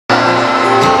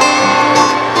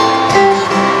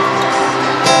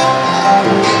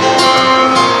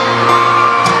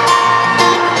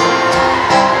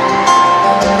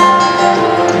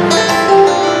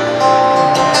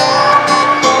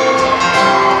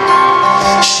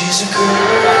She's a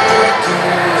good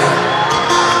girl,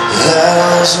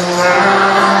 loves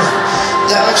around,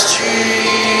 loves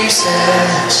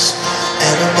Jesus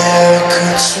and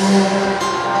American soul.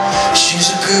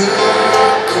 She's a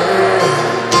good girl,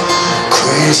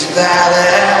 crazy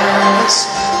ballads,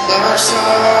 loves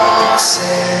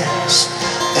horses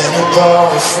and a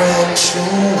boyfriend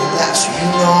too. That's who you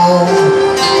know.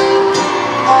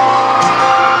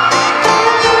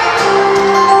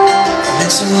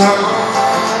 It's a long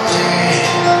day,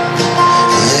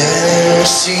 living in a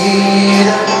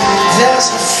cedar. There's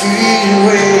a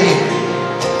freeway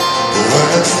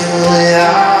running through the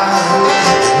yard.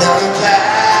 Another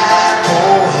bad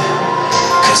boy,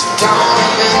 'cause I'm gonna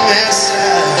be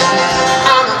missing.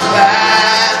 I'm a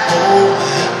bad boy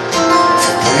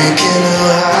for breaking her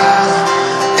heart,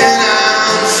 and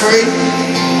I'm free.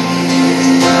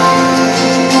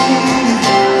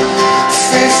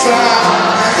 Free falling.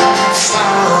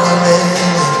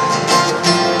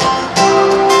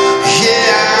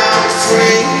 Yeah, I'm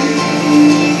free.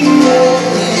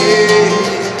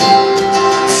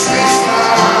 Free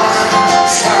falling.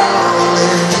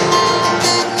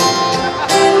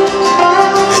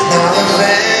 And now the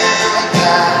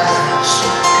vampires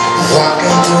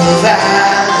walking through the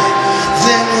valley,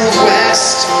 then the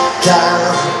west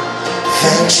down,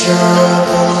 venture up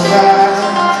on the valley.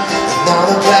 And now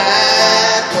the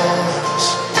bad boys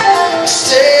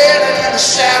standing in the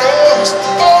shadows,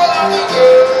 all of the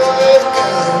good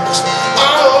girls,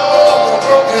 all the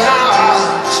broken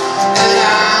hearts, and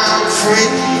I'm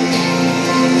free.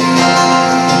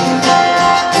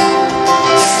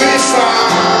 Free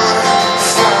falling.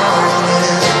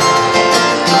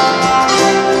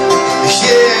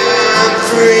 Yeah, I'm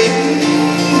free.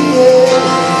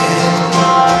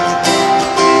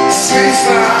 Free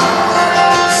falling.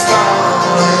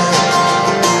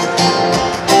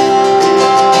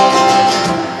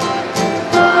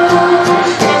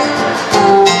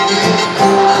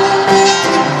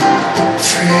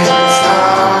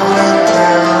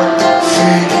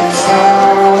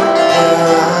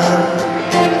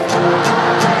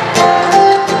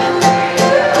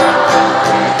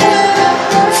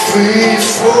 Free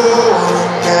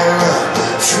falling now,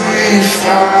 free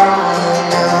falling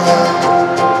now.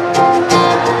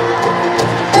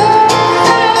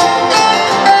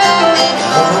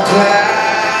 On a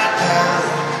glide down,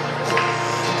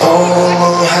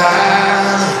 oh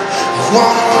high, I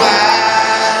wanna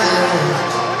ride,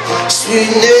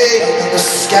 sweet name in the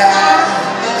sky.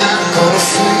 I'm gonna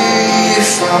free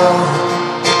fall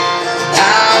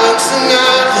out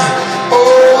tonight. Oh,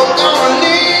 I'm gonna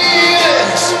need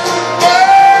this.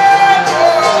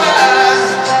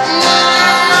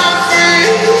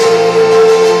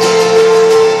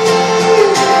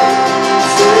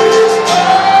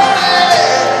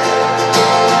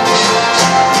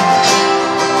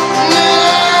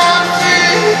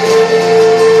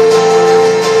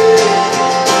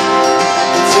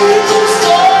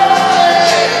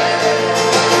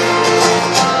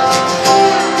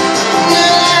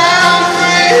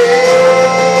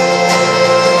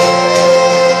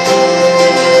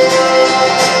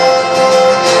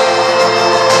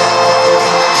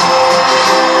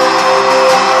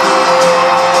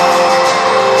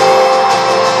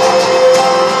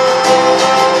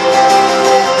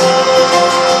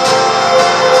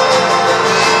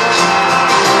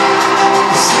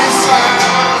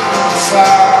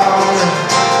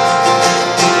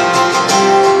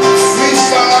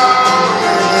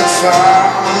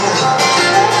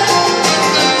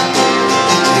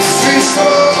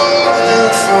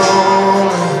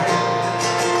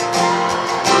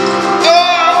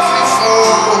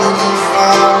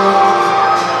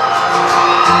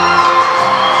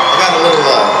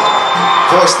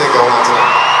 Voice thing going on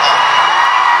tonight.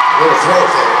 A little throat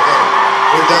thing.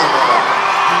 We've done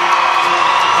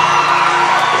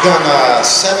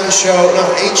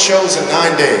 8 shows in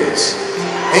 9 days.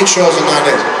 8 shows in 9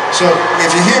 days. So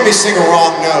if you hear me sing a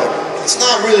wrong note, it's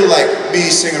not really like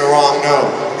me singing a wrong note.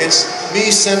 It's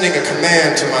me sending a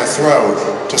command to my throat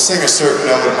to sing a certain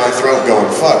note and my throat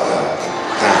going, fuck no.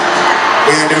 Nah,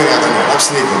 we ain't doing that tonight. I'm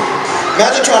sleeping.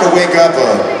 Imagine trying to wake up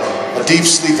a deep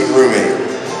sleeping roommate.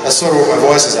 That's sort of where my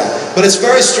voice is at. But it's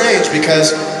very strange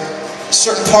because a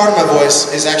certain part of my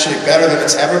voice is actually better than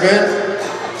it's ever been,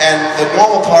 and the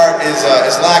normal part is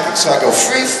lacking. So I go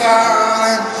free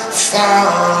falling,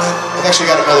 falling. I've actually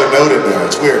got another note in there.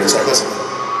 It's weird. It's like, listen.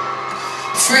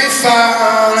 Free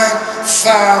falling,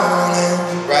 falling.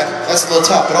 Right? That's a little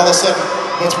tough. But all of a sudden,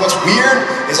 what's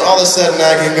weird is all of a sudden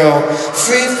I can go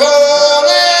free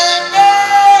falling.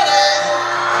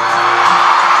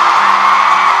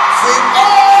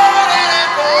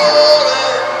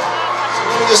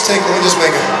 let me just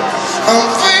make it. I'm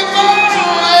free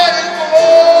falling,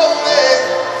 falling.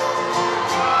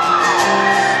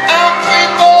 I'm free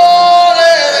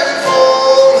falling,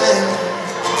 falling.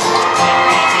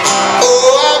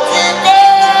 Oh, I'm free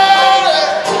falling.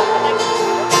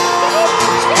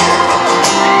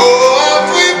 Oh, I'm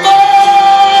free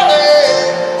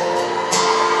falling.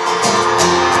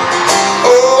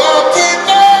 Oh, I'm free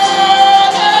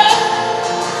falling.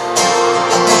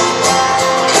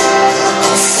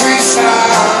 Free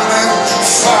falling,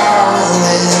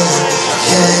 falling.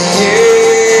 Yeah,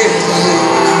 yeah,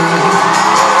 yeah.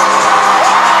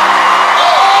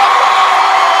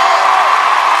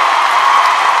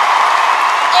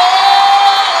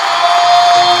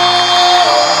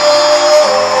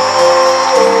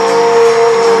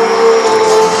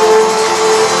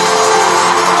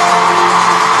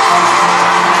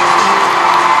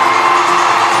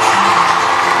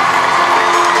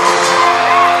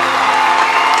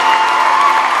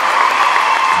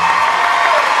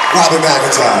 Robin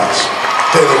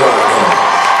McIntyre, Daily Rock.